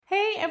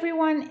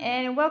everyone,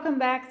 and welcome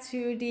back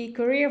to the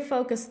Career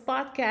Focused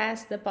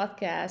Podcast, the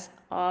podcast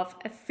of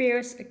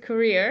Fierce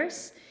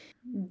Careers,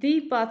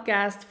 the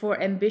podcast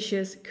for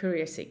ambitious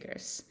career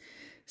seekers.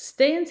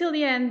 Stay until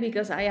the end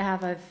because I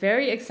have a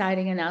very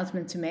exciting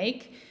announcement to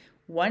make,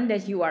 one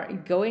that you are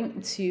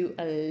going to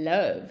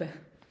love.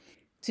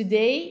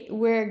 Today,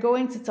 we're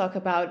going to talk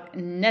about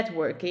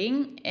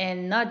networking,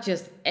 and not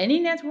just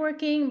any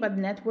networking, but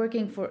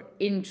networking for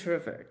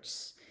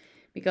introverts.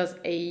 Because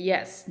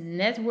yes,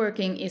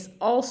 networking is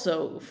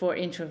also for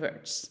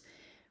introverts.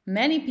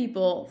 Many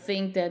people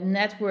think that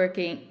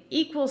networking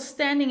equals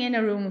standing in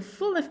a room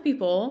full of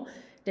people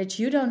that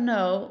you don't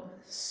know,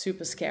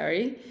 super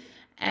scary,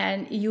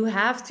 and you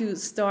have to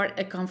start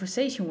a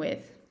conversation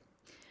with.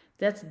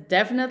 That's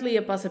definitely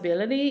a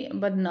possibility,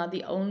 but not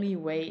the only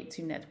way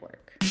to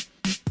network.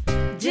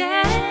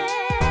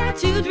 Dare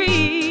to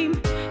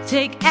dream,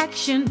 take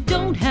action,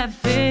 don't have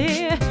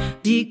fear.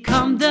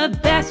 Become the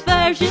best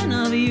version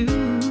of you.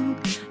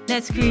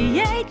 Let's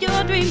create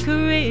your dream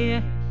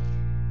career.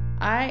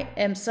 I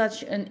am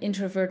such an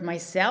introvert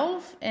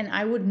myself, and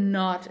I would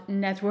not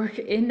network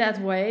in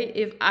that way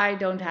if I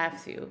don't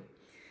have to.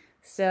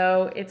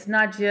 So it's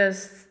not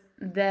just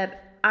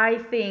that I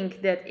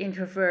think that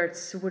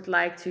introverts would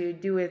like to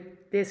do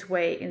it this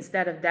way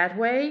instead of that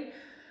way,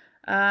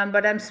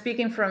 but I'm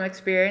speaking from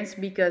experience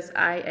because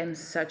I am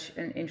such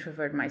an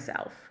introvert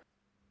myself.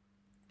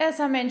 As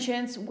I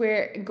mentioned,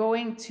 we're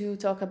going to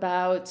talk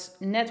about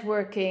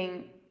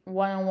networking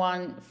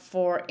one-on-one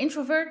for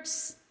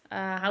introverts,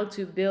 how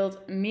to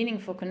build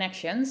meaningful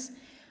connections.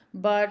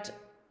 But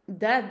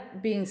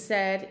that being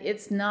said,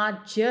 it's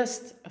not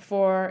just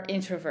for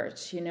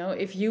introverts.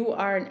 If you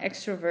are an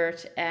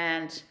extrovert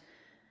and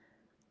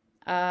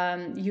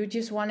you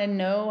just want to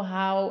know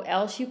how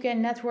else you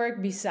can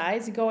network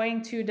besides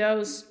going to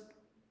those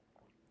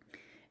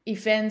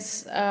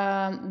events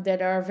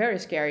that are very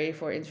scary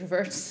for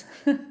introverts.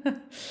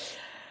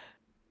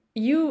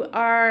 You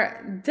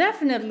are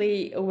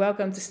definitely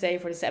welcome to stay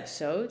for this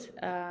episode,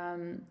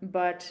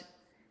 but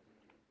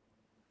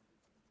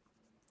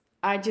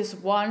I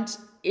just want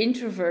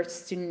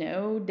introverts to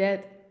know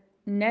that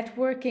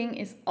networking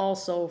is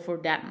also for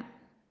them.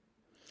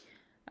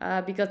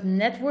 Because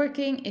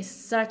networking is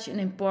such an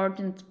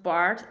important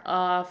part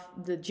of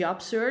the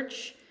job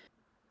search.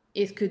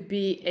 It could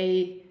be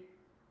a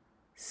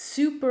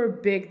super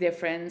big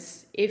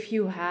difference if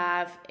you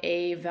have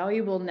a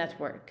valuable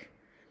network.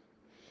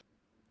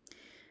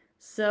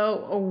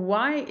 So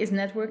why is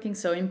networking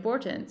so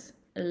important?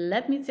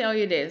 Let me tell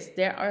you this.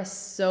 There are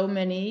so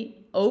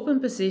many open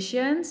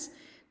positions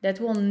that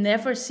will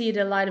never see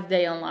the light of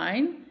day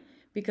online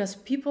because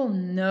people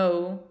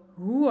know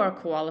who are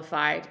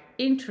qualified,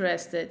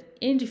 interested,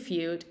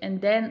 interviewed,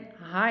 and then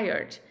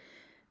hired.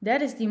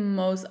 That is the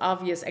most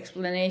obvious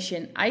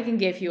explanation I can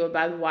give you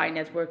about why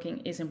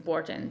networking is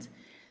important.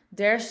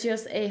 There's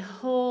just a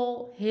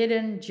whole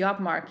hidden job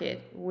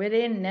market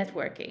within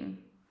networking.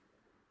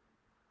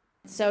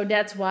 So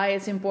that's why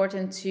it's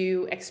important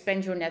to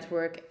expand your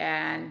network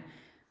and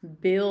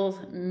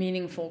build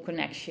meaningful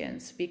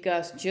connections,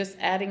 because just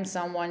adding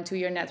someone to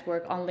your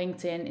network on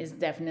LinkedIn is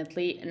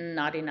definitely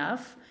not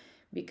enough,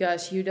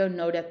 because you don't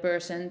know that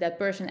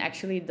person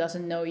actually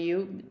doesn't know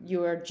you.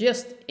 You are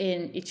just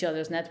in each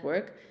other's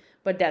network,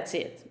 but that's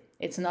it.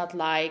 It's not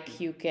like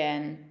you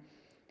can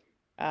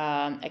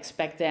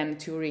expect them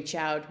to reach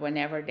out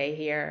whenever they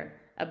hear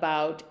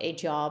about a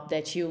job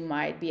that you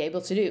might be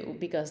able to do,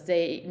 because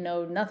they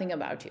know nothing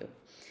about you.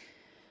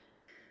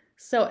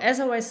 So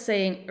as I was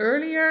saying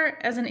earlier,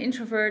 as an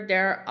introvert,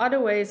 there are other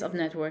ways of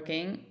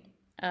networking.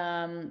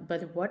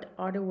 But what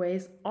other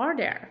ways are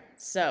there?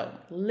 So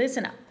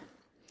listen up.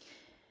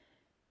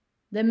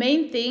 The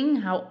main thing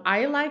how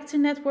I like to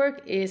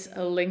network is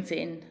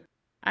LinkedIn.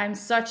 I'm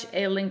such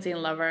a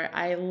LinkedIn lover.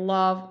 I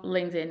love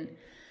LinkedIn.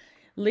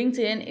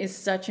 LinkedIn is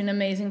such an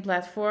amazing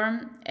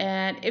platform,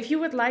 and if you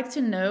would like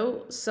to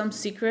know some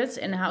secrets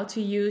and how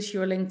to use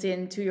your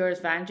LinkedIn to your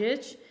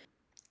advantage,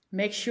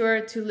 make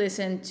sure to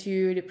listen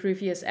to the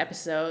previous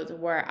episode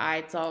where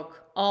I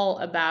talk all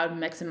about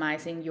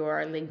maximizing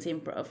your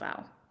LinkedIn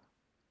profile.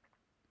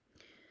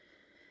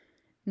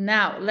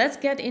 Now, let's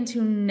get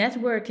into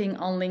networking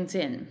on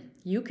LinkedIn.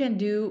 You can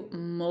do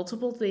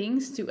multiple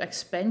things to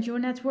expand your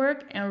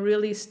network and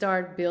really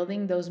start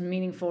building those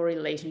meaningful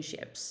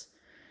relationships.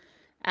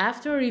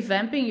 After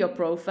revamping your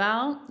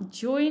profile,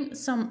 join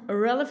some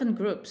relevant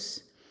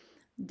groups.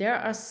 There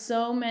are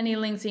so many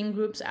LinkedIn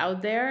groups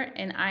out there,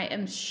 and I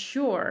am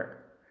sure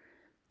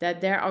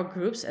that there are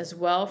groups as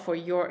well for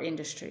your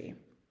industry.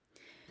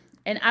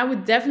 And I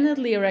would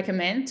definitely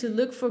recommend to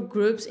look for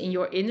groups in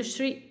your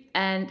industry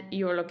and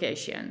your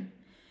location.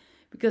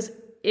 Because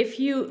if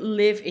you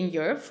live in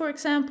Europe, for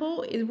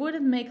example, it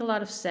wouldn't make a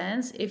lot of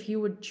sense if you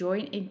would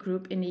join a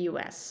group in the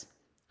US,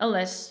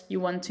 unless you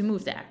want to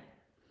move there.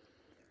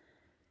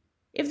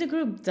 If the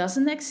group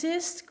doesn't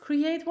exist,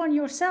 create one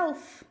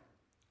yourself.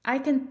 I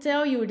can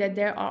tell you that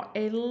there are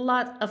a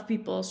lot of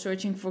people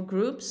searching for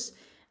groups,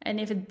 and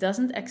if it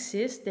doesn't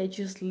exist, they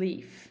just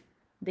leave.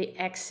 They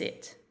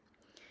exit.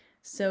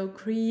 So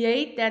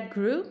create that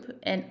group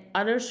and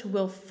others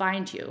will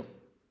find you.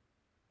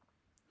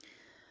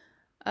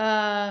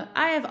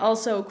 I have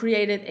also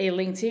created a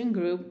LinkedIn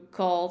group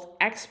called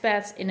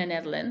Expats in the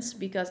Netherlands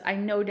because I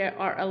know there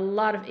are a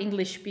lot of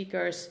English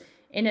speakers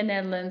in the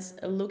Netherlands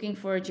looking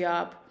for a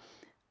job.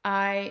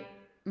 I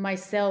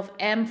myself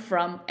am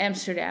from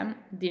Amsterdam,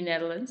 the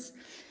Netherlands.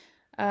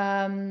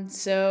 I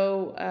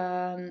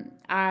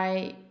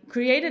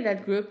created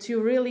that group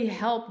to really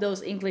help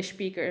those English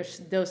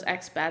speakers, those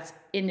expats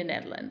in the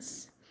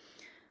Netherlands.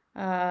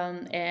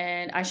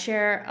 And I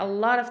share a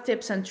lot of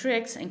tips and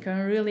tricks and can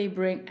really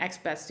bring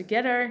expats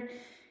together.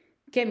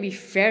 It can be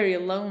very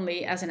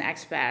lonely as an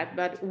expat,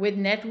 but with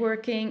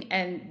networking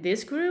and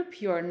this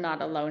group, you're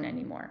not alone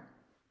anymore.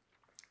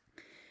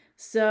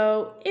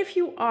 So if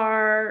you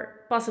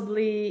are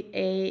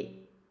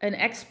possibly an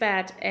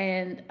expat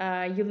and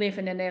you live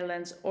in the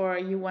Netherlands or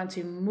you want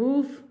to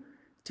move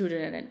to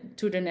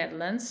the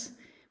Netherlands,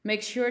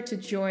 make sure to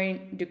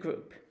join the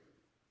group.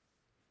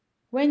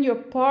 When you're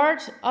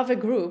part of a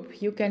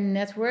group, you can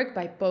network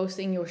by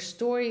posting your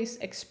stories,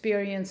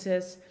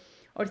 experiences,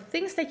 or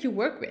things that you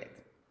work with.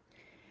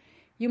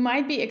 You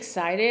might be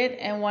excited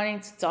and wanting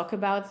to talk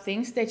about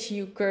things that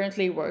you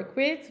currently work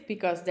with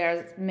because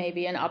there's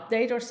maybe an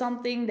update or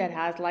something that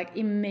has like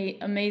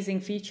amazing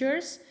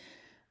features.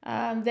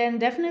 Then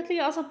definitely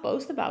also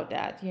post about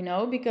that,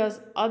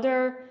 because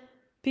other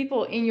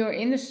people in your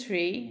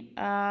industry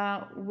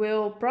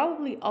will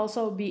probably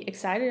also be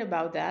excited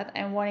about that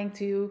and wanting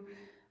to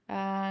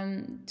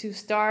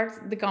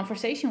start the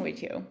conversation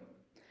with you.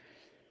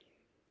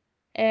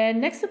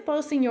 And next to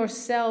posting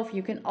yourself,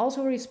 you can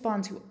also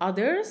respond to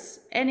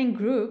others, and in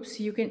groups,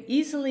 you can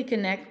easily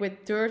connect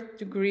with third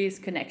degrees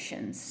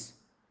connections.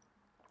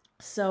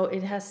 So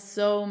it has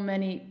so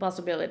many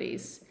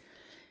possibilities.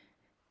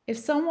 If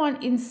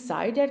someone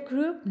inside that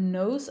group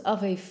knows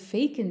of a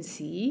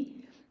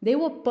vacancy, they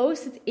will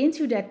post it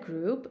into that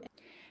group.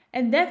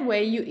 And that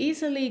way you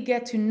easily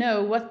get to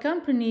know what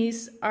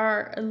companies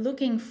are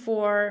looking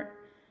for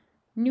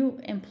new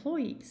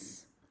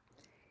employees.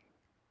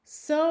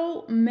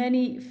 So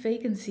many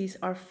vacancies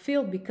are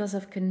filled because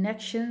of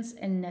connections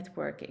and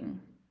networking.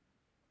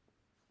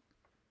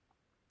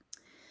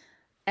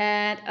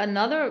 And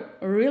another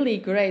really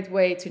great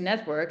way to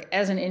network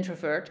as an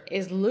introvert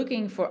is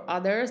looking for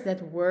others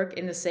that work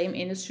in the same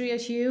industry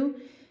as you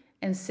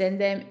and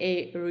send them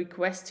a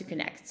request to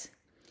connect.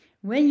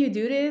 When you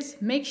do this,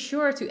 make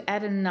sure to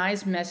add a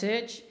nice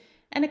message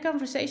and a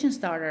conversation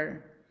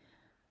starter.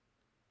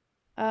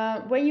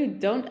 When you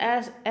don't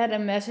add a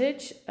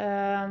message,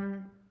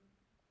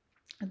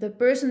 the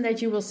person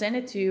that you will send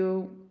it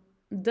to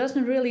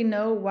doesn't really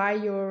know why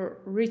you're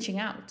reaching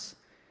out.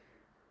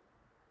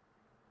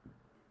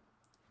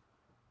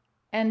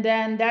 And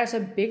then there's a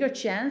bigger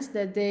chance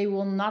that they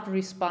will not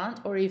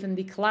respond or even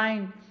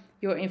decline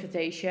your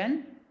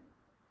invitation.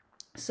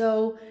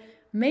 So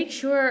make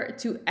sure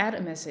to add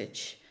a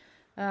message.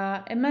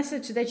 A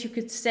message that you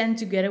could send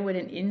together with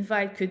an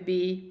invite could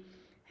be,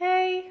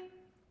 "Hey,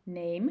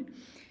 name.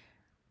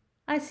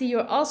 I see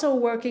you're also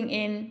working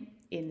in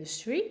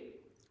industry.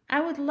 I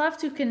would love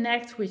to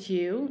connect with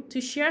you to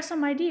share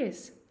some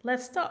ideas.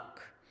 Let's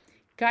talk.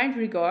 Kind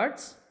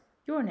regards,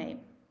 your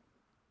name."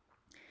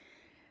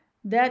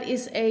 That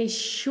is a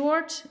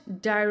short,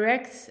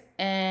 direct,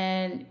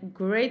 and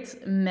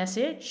great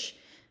message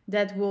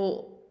that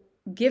will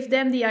give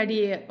them the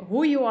idea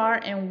who you are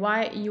and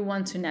why you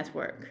want to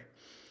network.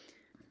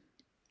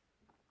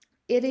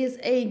 It is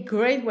a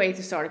great way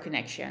to start a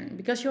connection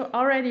because you're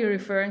already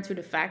referring to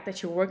the fact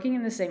that you're working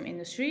in the same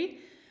industry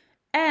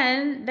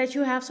and that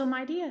you have some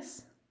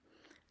ideas.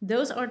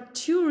 Those are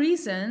 2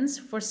 reasons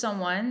for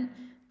someone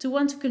to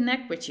want to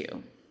connect with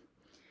you.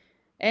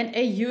 And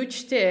a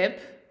huge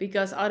tip,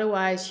 because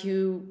otherwise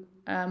you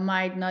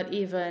might not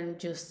even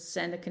just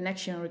send a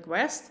connection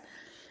request.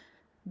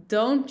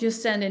 Don't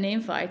just send an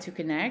invite to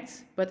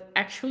connect, but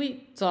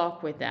actually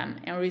talk with them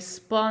and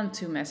respond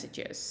to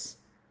messages.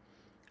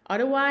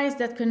 Otherwise,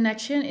 that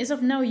connection is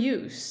of no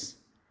use.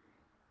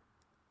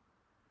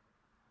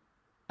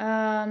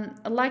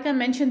 Like I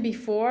mentioned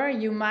before,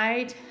 you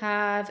might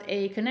have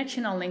a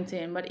connection on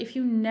LinkedIn, but if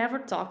you never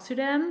talk to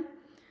them,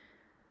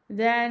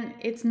 then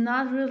it's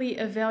not really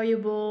a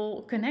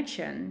valuable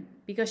connection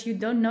because you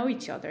don't know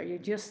each other. You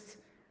just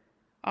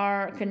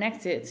are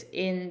connected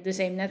in the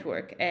same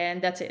network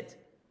and that's it.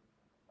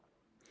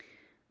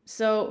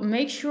 So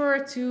make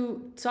sure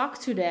to talk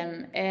to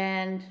them,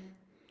 and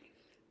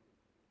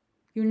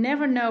you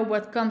never know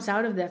what comes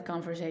out of that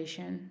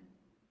conversation.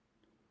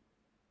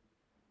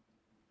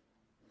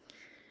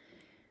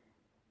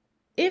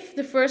 If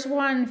the first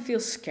one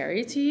feels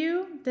scary to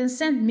you, then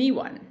send me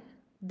one.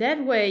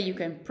 That way you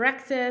can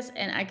practice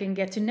and I can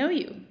get to know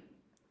you.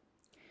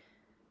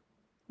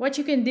 What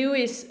you can do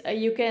is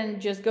you can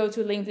just go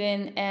to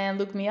LinkedIn and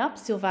look me up,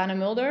 Sylvana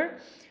Mulder,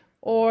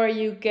 or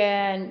you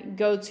can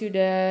go to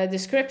the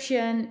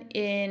description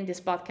in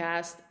this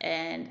podcast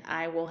and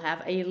I will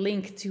have a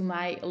link to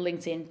my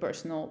LinkedIn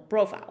personal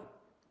profile.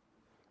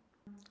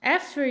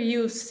 After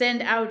you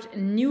send out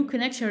new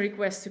connection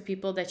requests to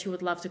people that you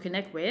would love to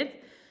connect with,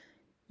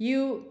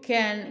 you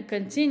can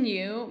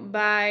continue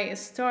by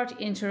start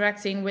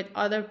interacting with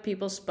other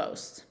people's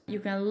posts. You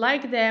can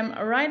like them,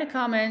 write a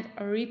comment,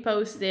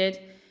 repost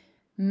it,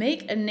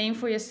 make a name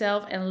for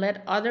yourself, and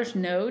let others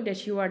know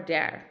that you are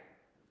there.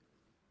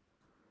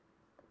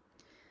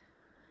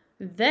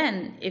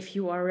 Then, if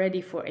you are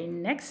ready for a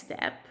next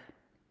step,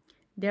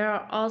 there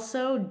are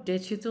also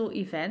digital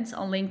events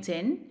on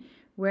LinkedIn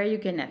where you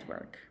can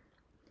network,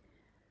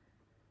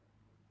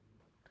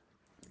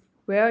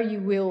 where you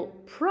will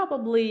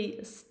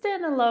probably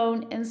stand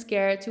alone and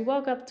scared to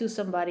walk up to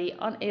somebody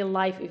on a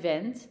live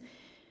event,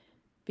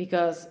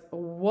 because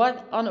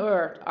what on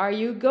earth are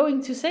you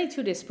going to say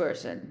to this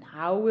person?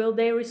 How will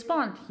they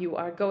respond? You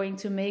are going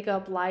to make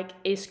up like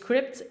a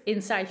script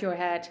inside your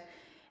head,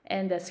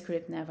 and that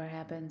script never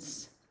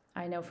happens.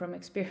 I know from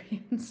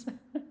experience.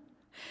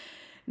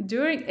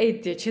 During a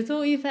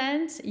digital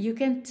event, you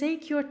can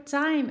take your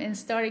time and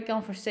start a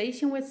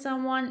conversation with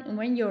someone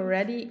when you're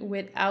ready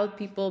without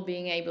people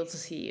being able to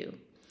see you.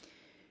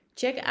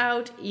 Check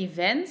out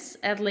events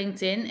at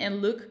LinkedIn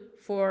and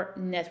look for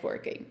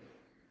networking.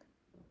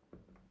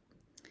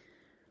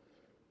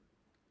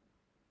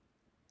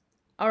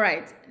 All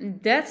right,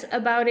 that's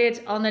about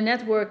it on the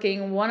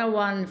networking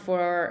 101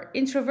 for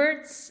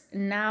introverts.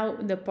 Now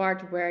the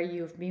part where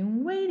you've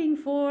been waiting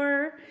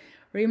for.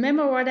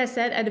 Remember what I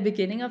said at the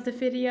beginning of the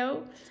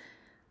video?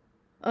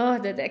 Oh,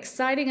 that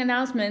exciting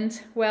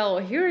announcement. Well,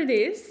 here it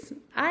is.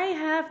 I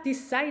have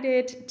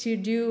decided to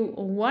do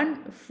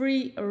one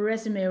free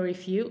resume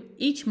review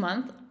each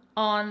month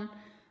on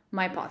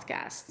my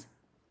podcast.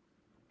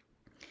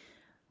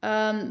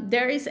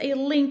 There is a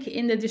link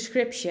in the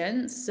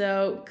description,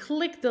 so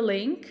click the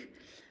link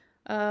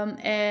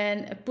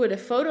and put a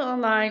photo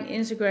online,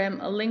 Instagram,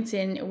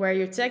 LinkedIn, where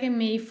you're tagging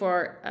me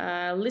for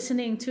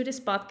listening to this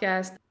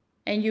podcast,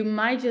 and you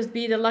might just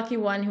be the lucky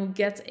one who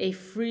gets a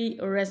free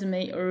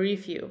resume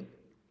review.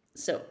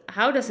 So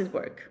how does it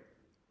work?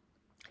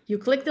 You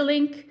click the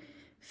link,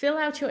 fill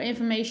out your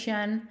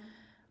information,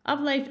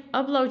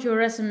 upload your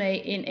resume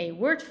in a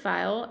Word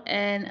file,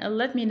 and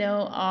let me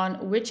know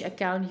on which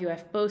account you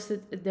have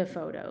posted the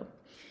photo.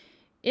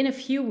 In a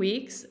few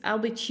weeks, I'll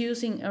be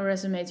choosing a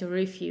resume to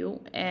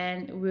review,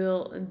 and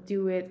we'll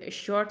do it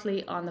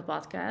shortly on the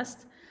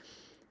podcast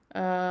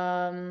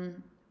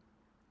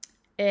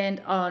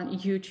and on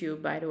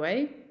YouTube, by the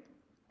way.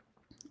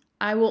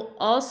 I will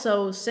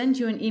also send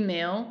you an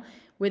email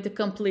with the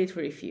complete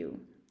review.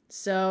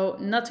 So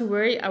not to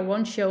worry, I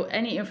won't show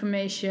any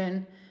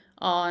information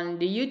on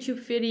the YouTube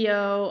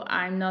video.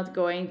 I'm not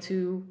going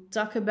to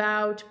talk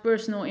about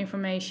personal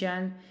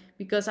information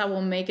because I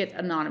will make it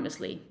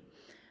anonymously.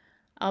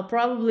 I'll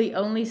probably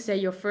only say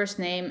your first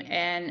name,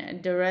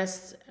 and the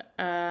rest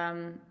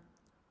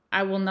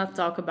I will not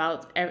talk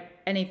about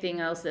anything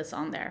else that's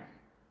on there.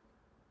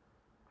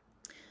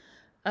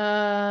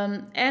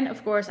 And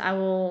of course, I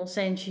will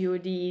send you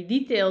the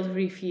detailed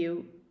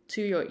review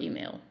to your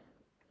email.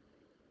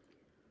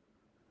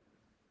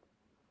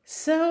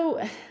 So,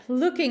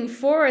 looking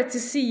forward to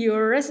see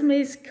your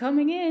resumes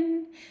coming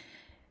in.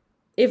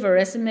 If a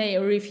resume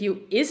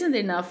review isn't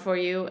enough for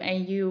you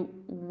and you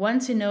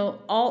want to know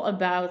all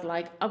about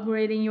like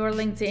upgrading your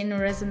LinkedIn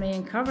resume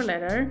and cover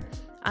letter,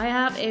 I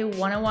have a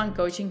one-on-one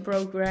coaching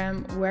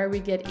program where we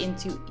get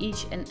into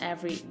each and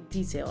every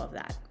detail of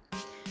that.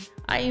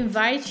 I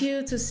invite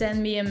you to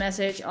send me a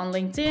message on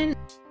LinkedIn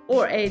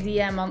or a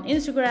DM on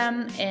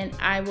Instagram, and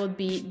I would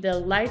be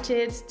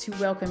delighted to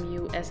welcome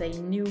you as a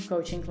new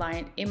coaching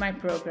client in my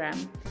program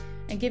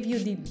and give you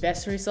the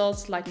best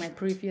results like my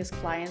previous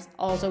clients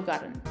also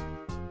gotten.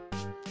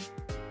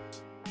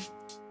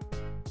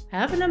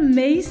 Have an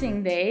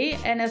amazing day,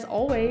 and as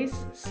always,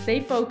 stay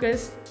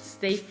focused,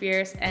 stay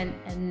fierce, and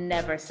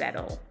never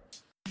settle.